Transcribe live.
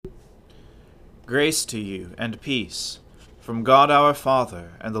Grace to you and peace from God our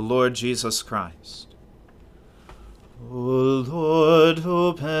Father and the Lord Jesus Christ. O Lord,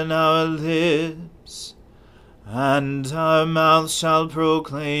 open our lips, and our mouth shall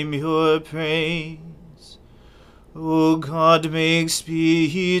proclaim your praise. O God, make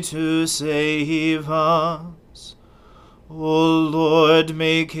speed to save us. O Lord,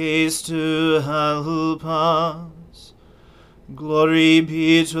 make haste to help us. Glory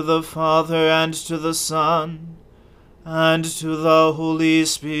be to the Father, and to the Son, and to the Holy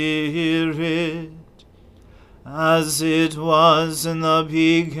Spirit, as it was in the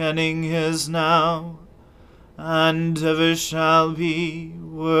beginning, is now, and ever shall be,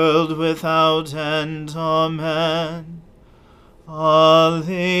 world without end. Amen.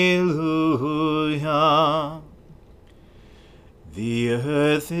 Alleluia. The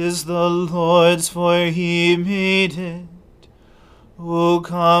earth is the Lord's, for he made it. O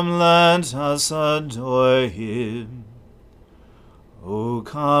come, let us adore him. O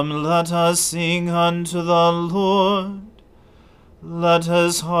come, let us sing unto the Lord. Let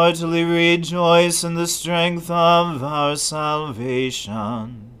us heartily rejoice in the strength of our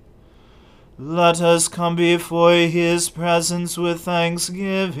salvation. Let us come before his presence with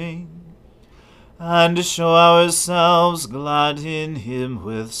thanksgiving, and show ourselves glad in him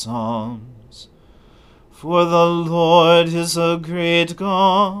with psalms. For the Lord is a great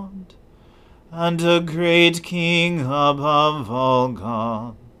God, and a great King above all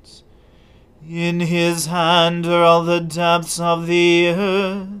gods. In his hand are all the depths of the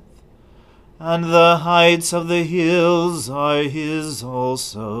earth, and the heights of the hills are his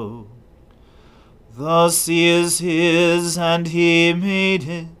also. The sea is his, and he made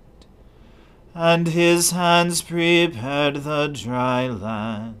it, and his hands prepared the dry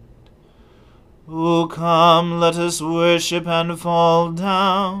land. O come, let us worship and fall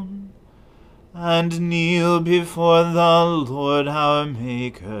down, and kneel before the Lord our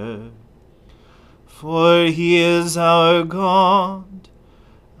Maker. For he is our God,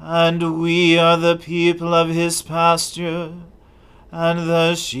 and we are the people of his pasture, and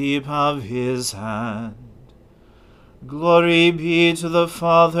the sheep of his hand. Glory be to the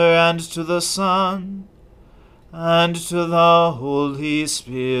Father, and to the Son, and to the Holy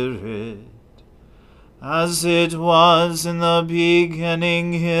Spirit, as it was in the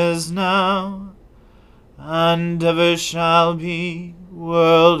beginning, is now, and ever shall be,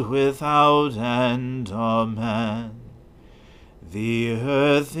 world without end. Amen. The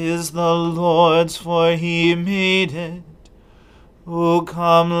earth is the Lord's, for he made it. O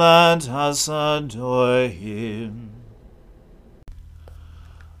come, let us adore him.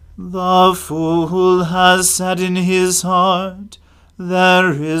 The fool has said in his heart,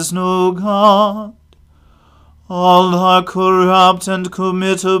 there is no God. All are corrupt and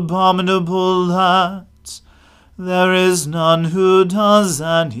commit abominable acts. There is none who does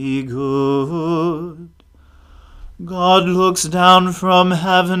any good. God looks down from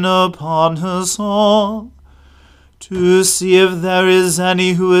heaven upon us all, to see if there is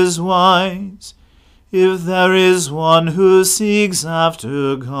any who is wise, if there is one who seeks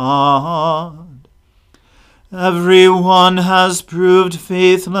after God. Every one has proved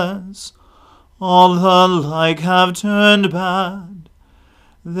faithless. All alike have turned bad.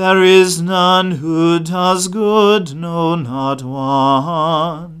 There is none who does good, no, not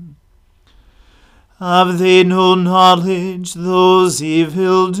one. Have they no knowledge, those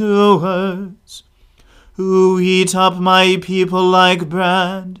evildoers, who eat up my people like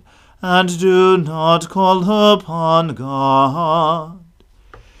bread, and do not call upon God?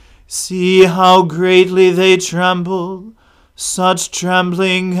 See how greatly they tremble, such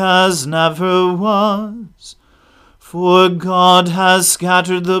trembling as never was. For God has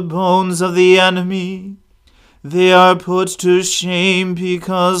scattered the bones of the enemy. They are put to shame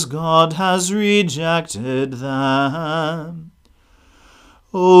because God has rejected them.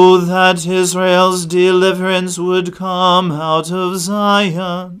 Oh, that Israel's deliverance would come out of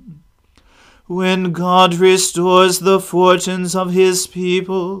Zion. When God restores the fortunes of his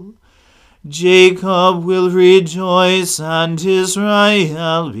people, Jacob will rejoice, and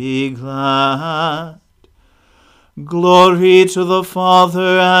Israel be glad. Glory to the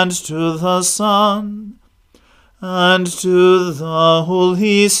Father, and to the Son, and to the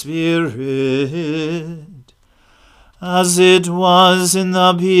Holy Spirit, as it was in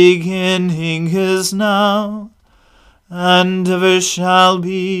the beginning, is now, and ever shall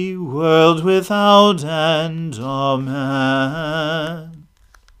be, world without end. Amen.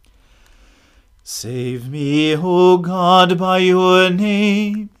 Save me, O God, by your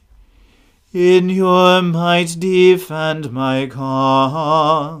name. In your might defend my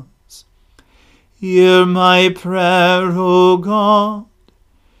cause. Hear my prayer, O God.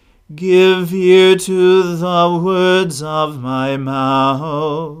 Give ear to the words of my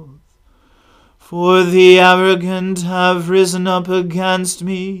mouth. For the arrogant have risen up against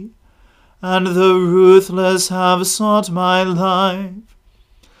me, and the ruthless have sought my life,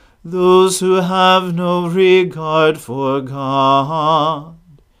 those who have no regard for God.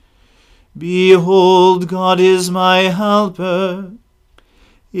 Behold, God is my helper.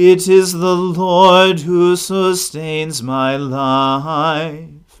 It is the Lord who sustains my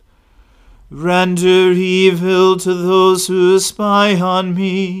life. Render evil to those who spy on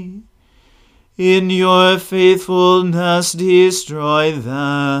me. In your faithfulness destroy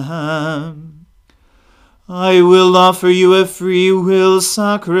them. I will offer you a free will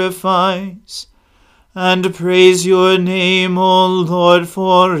sacrifice, and praise your name, O Lord,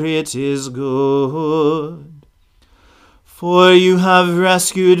 for it is good. For you have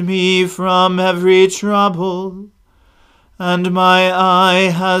rescued me from every trouble, and my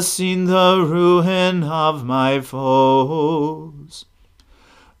eye has seen the ruin of my foes.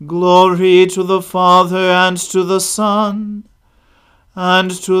 Glory to the Father, and to the Son,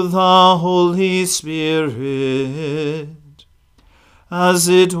 and to the Holy Spirit, as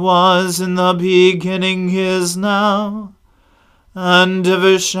it was in the beginning, is now, and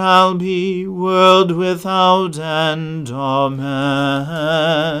ever shall be, world without end. Amen.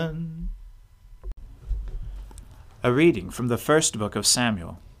 A reading from the first book of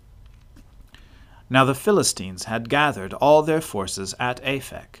Samuel. Now the Philistines had gathered all their forces at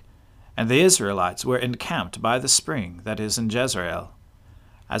Aphek, and the Israelites were encamped by the spring that is in Jezreel.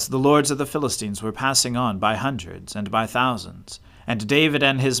 As the lords of the Philistines were passing on by hundreds and by thousands, and David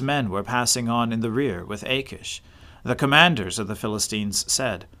and his men were passing on in the rear with Achish, the commanders of the Philistines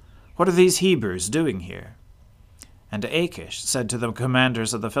said, "What are these Hebrews doing here?" And Achish said to the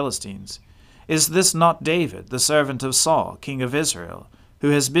commanders of the Philistines, "Is this not David, the servant of Saul, king of Israel, who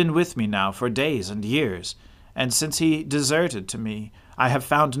has been with me now for days and years, and since he deserted to me, I have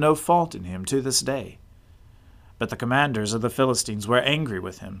found no fault in him to this day?" But the commanders of the Philistines were angry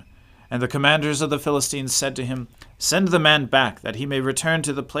with him, and the commanders of the Philistines said to him, "Send the man back, that he may return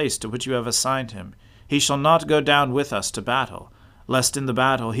to the place to which you have assigned him. He shall not go down with us to battle, lest in the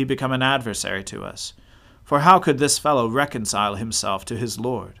battle he become an adversary to us. For how could this fellow reconcile himself to his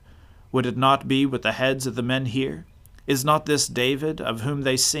Lord? Would it not be with the heads of the men here? Is not this David, of whom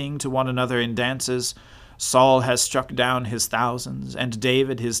they sing to one another in dances, 'Saul has struck down his thousands, and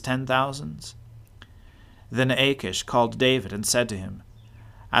David his 10,000s?'" Then Achish called David and said to him,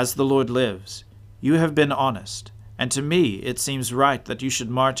 "As the Lord lives, you have been honest, and to me it seems right that you should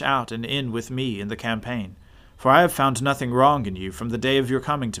march out and in with me in the campaign, for I have found nothing wrong in you from the day of your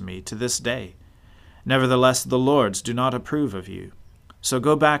coming to me to this day. Nevertheless the lords do not approve of you. So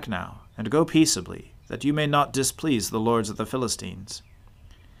go back now, and go peaceably, that you may not displease the lords of the Philistines."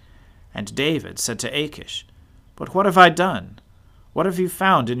 And David said to Achish, "But what have I done? What have you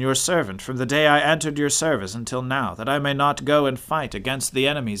found in your servant from the day I entered your service until now, that I may not go and fight against the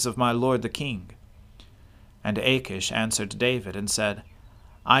enemies of my lord the king?" And Achish answered David and said,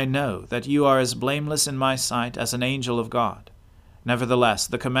 "I know that you are as blameless in my sight as an angel of God. Nevertheless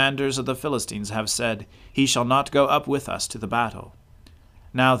the commanders of the Philistines have said, 'He shall not go up with us to the battle.'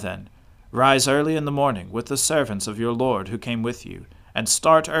 Now then, rise early in the morning with the servants of your lord who came with you, and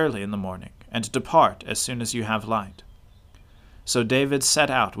start early in the morning, and depart as soon as you have light." So David set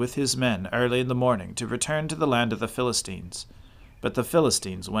out with his men early in the morning to return to the land of the Philistines, but the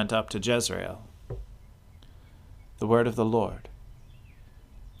Philistines went up to Jezreel. The word of the Lord.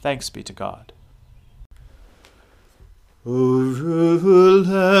 Thanks be to God. O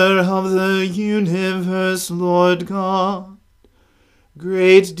ruler of the universe, Lord God,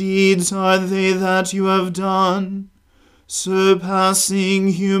 great deeds are they that you have done, surpassing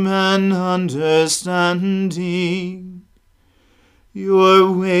human understanding.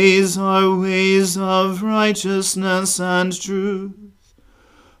 Your ways are ways of righteousness and truth,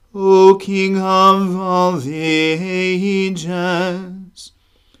 O King of all the ages.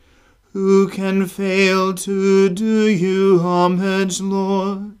 Who can fail to do you homage,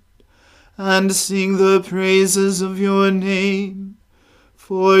 Lord, and sing the praises of your name?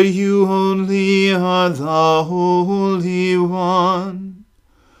 For you only are the Holy One.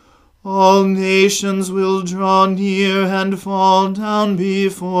 All nations will draw near and fall down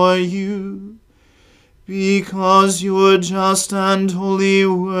before you, because your just and holy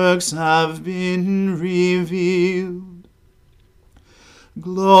works have been revealed.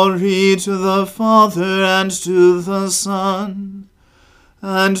 Glory to the Father, and to the Son,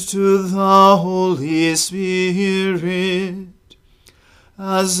 and to the Holy Spirit,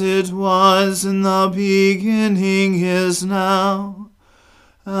 as it was in the beginning, is now,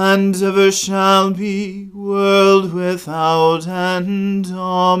 and ever shall be, world without end.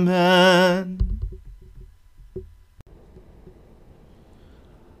 Amen.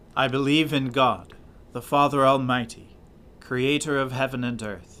 I believe in God, the Father Almighty, creator of heaven and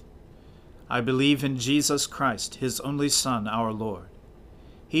earth. I believe in Jesus Christ, his only Son, our Lord.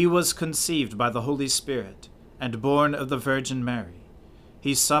 He was conceived by the Holy Spirit and born of the Virgin Mary.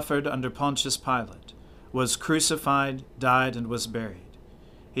 He suffered under Pontius Pilate, was crucified, died, and was buried.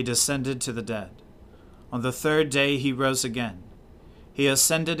 He descended to the dead. On the third day he rose again. He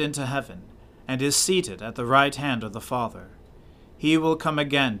ascended into heaven, and is seated at the right hand of the Father. He will come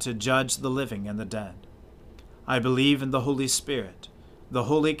again to judge the living and the dead. I believe in the Holy Spirit, the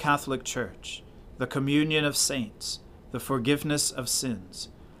Holy Catholic Church, the communion of saints, the forgiveness of sins,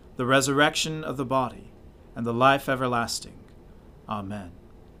 the resurrection of the body, and the life everlasting. Amen.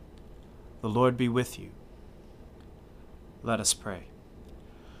 The Lord be with you. Let us pray.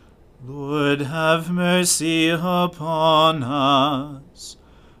 Lord, have mercy upon us.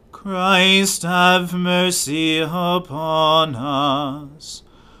 Christ, have mercy upon us.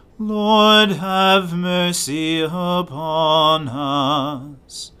 Lord, have mercy upon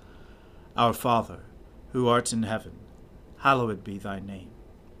us. Our Father, who art in heaven, hallowed be thy name.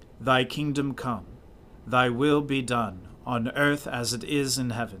 Thy kingdom come, thy will be done, on earth as it is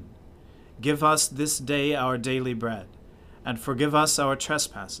in heaven. Give us this day our daily bread, and forgive us our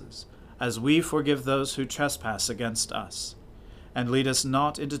trespasses, as we forgive those who trespass against us. And lead us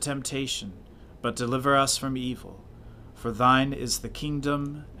not into temptation, but deliver us from evil. For thine is the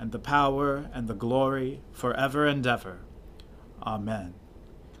kingdom, and the power, and the glory, forever and ever. Amen.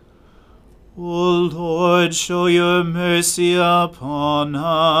 O Lord, show your mercy upon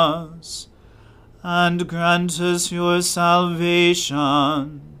us, and grant us your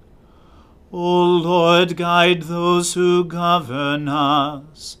salvation. O Lord, guide those who govern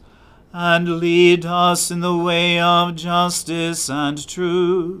us, and lead us in the way of justice and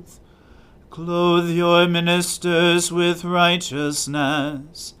truth. Clothe your ministers with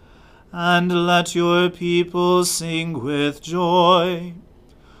righteousness, and let your people sing with joy.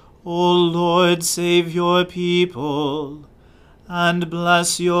 O Lord, save your people, and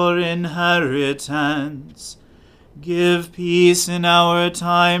bless your inheritance. Give peace in our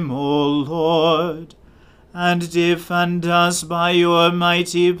time, O Lord, and defend us by your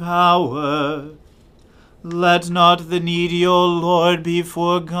mighty power. Let not the needy, O Lord, be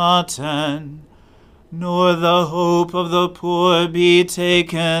forgotten, nor the hope of the poor be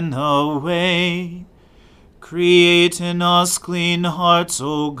taken away. Create in us clean hearts,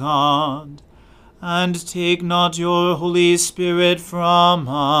 O God, and take not your Holy Spirit from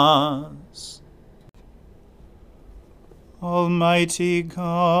us. Almighty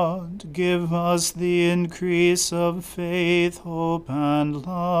God, give us the increase of faith, hope, and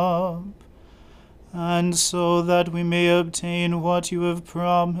love, and so that we may obtain what you have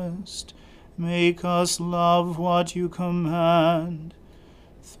promised, make us love what you command.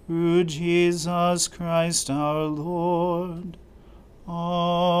 Through Jesus Christ our Lord.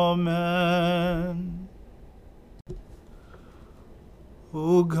 Amen.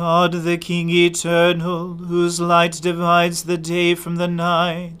 O God, the King eternal, whose light divides the day from the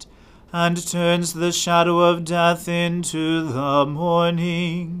night, and turns the shadow of death into the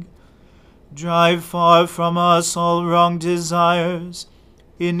morning, drive far from us all wrong desires,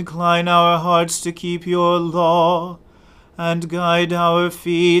 incline our hearts to keep your law, and guide our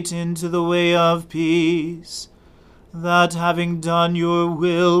feet into the way of peace, that having done your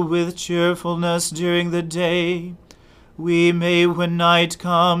will with cheerfulness during the day, we may, when night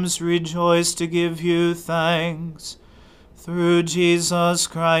comes, rejoice to give you thanks. Through Jesus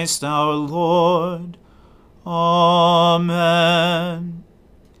Christ our Lord. Amen.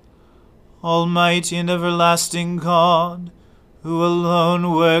 Almighty and everlasting God, who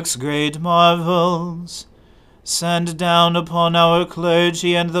alone works great marvels, send down upon our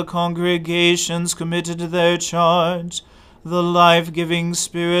clergy and the congregations committed to their charge the life-giving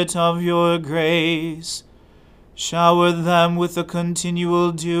Spirit of your grace. Shower them with the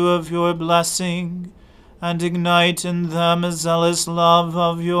continual dew of your blessing, and ignite in them a zealous love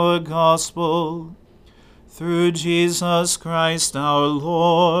of your gospel. Through Jesus Christ our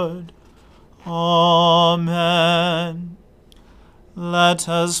Lord. Amen. Let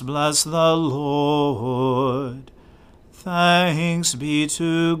us bless the Lord. Thanks be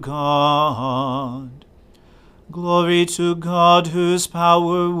to God. Glory to God, whose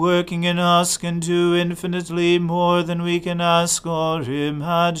power working in us can do infinitely more than we can ask or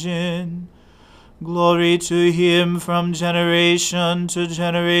imagine. Glory to him from generation to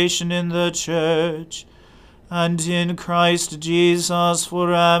generation in the church, and in Christ Jesus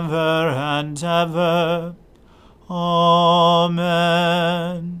forever and ever. Amen.